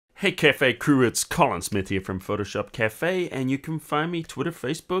Hey Cafe crew, it's Colin Smith here from Photoshop Cafe, and you can find me Twitter,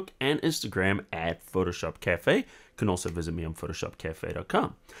 Facebook, and Instagram at Photoshop Cafe. You can also visit me on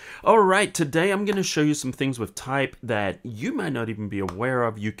photoshopcafe.com. Alright, today I'm going to show you some things with type that you might not even be aware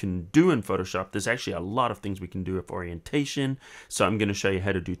of you can do in Photoshop. There's actually a lot of things we can do with orientation, so I'm going to show you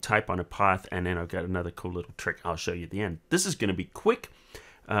how to do type on a path, and then I've got another cool little trick I'll show you at the end. This is going to be quick,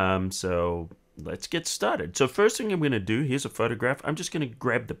 so let's get started. So first thing I'm going to do, here's a photograph. I'm just going to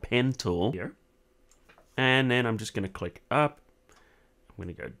grab the pen tool here, and then I'm just going to click up. I'm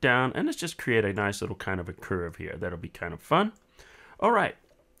going to go down, and let's just create a nice little kind of a curve here. That'll be kind of fun. All right,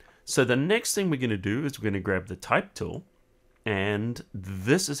 so the next thing we're going to do is we're going to grab the type tool, and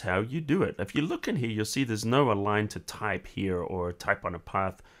this is how you do it. If you look in here, you'll see there's no align to type here or type on a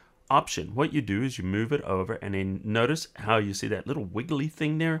path option. What you do is you move it over, and then notice how you see that little wiggly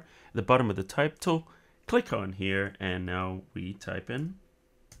thing there at the bottom of the type tool. Click on here, and now we type in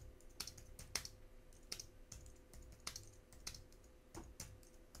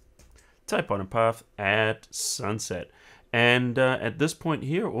type on a path at sunset. And at this point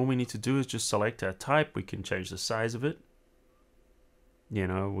here, all we need to do is just select our type. We can change the size of it. You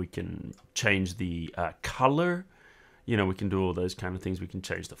know, we can change the color. You know, we can do all those kind of things. We can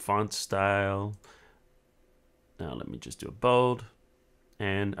change the font style. Now let me just do a bold.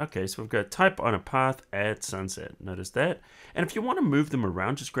 And okay, so we've got type on a path at sunset. Notice that. And if you want to move them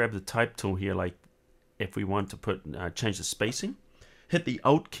around, just grab the type tool here. Like if we want to put change the spacing, hit the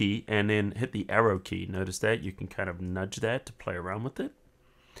Alt key and then hit the arrow key. Notice that you can kind of nudge that to play around with it.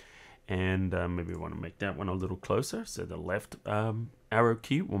 And maybe we want to make that one a little closer. So the left arrow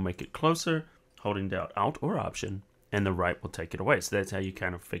key will make it closer, holding down Alt or Option, and the right will take it away. So that's how you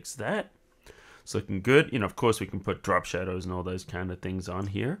kind of fix that. It's looking good. You know, of course, we can put drop shadows and all those kind of things on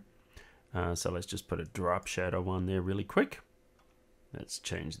here. So let's just put a drop shadow on there really quick. Let's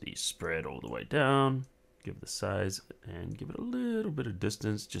change the spread all the way down. Give the size and give it a little bit of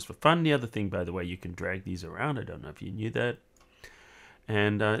distance just for fun. The other thing, by the way, you can drag these around. I don't know if you knew that.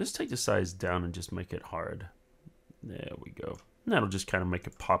 And just take the size down and just make it hard. There we go. And that'll just kind of make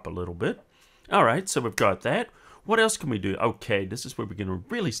it pop a little bit. All right, so we've got that. What else can we do? Okay, this is where we're going to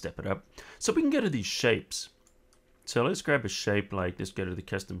really step it up. So we can go to these shapes. So let's grab a shape like, let's go to the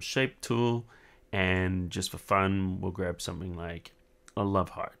custom shape tool. And just for fun, we'll grab something like a love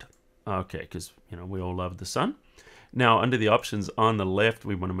heart. Okay, because, you know, we all love the sun. Now, under the options on the left,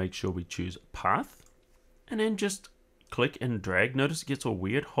 we want to make sure we choose path. And then just click and drag. Notice it gets all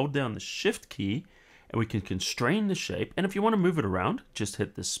weird. Hold down the shift key and we can constrain the shape. And if you want to move it around, just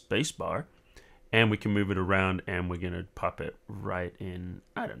hit the space bar. And we can move it around, and we're going to pop it right in,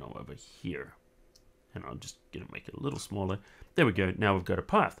 I don't know, over here. And I'll just make it a little smaller. There we go. Now we've got a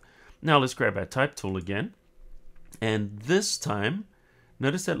path. Now let's grab our type tool again. And this time,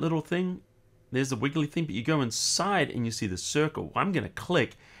 notice that little thing? There's a wiggly thing, but you go inside and you see the circle. I'm going to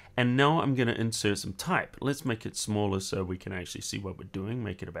click, and now I'm going to insert some type. Let's make it smaller so we can actually see what we're doing.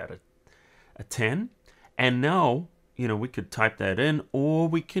 Make it about a 10. And now, you know, we could type that in, or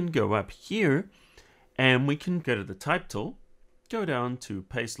we can go up here and we can go to the type tool, go down to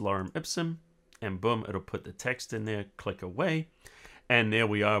paste lorem ipsum, and boom, it'll put the text in there. Click away, and there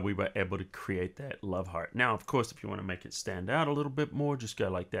we are. We were able to create that love heart. Now, of course, if you want to make it stand out a little bit more, just go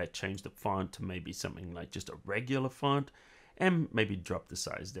like that. Change the font to maybe something like just a regular font, and maybe drop the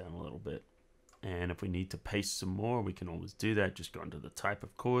size down a little bit. And if we need to paste some more, we can always do that. Just go into the type,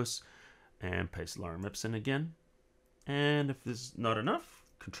 of course, and paste lorem ipsum again. And if there's not enough,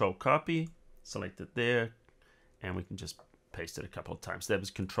 control copy, select it there, and we can just paste it a couple of times. That was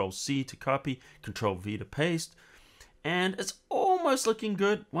control C to copy, control V to paste, and it's almost looking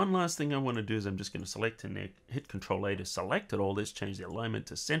good. One last thing I want to do is I'm just going to select and hit control A to select it all this, change the alignment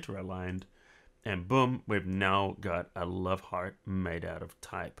to center aligned, and boom, we've now got a love heart made out of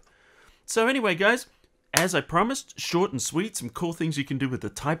type. So anyway, guys, as I promised, short and sweet, some cool things you can do with the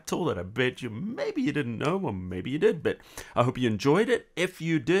type tool that I bet you maybe you didn't know, or maybe you did, but I hope you enjoyed it. If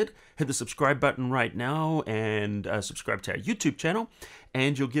you did, hit the subscribe button right now and subscribe to our YouTube channel,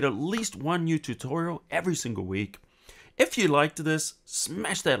 and you'll get at least one new tutorial every single week. If you liked this,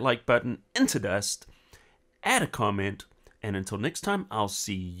 smash that like button into dust, add a comment, and until next time, I'll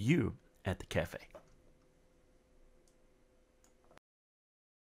see you at the cafe.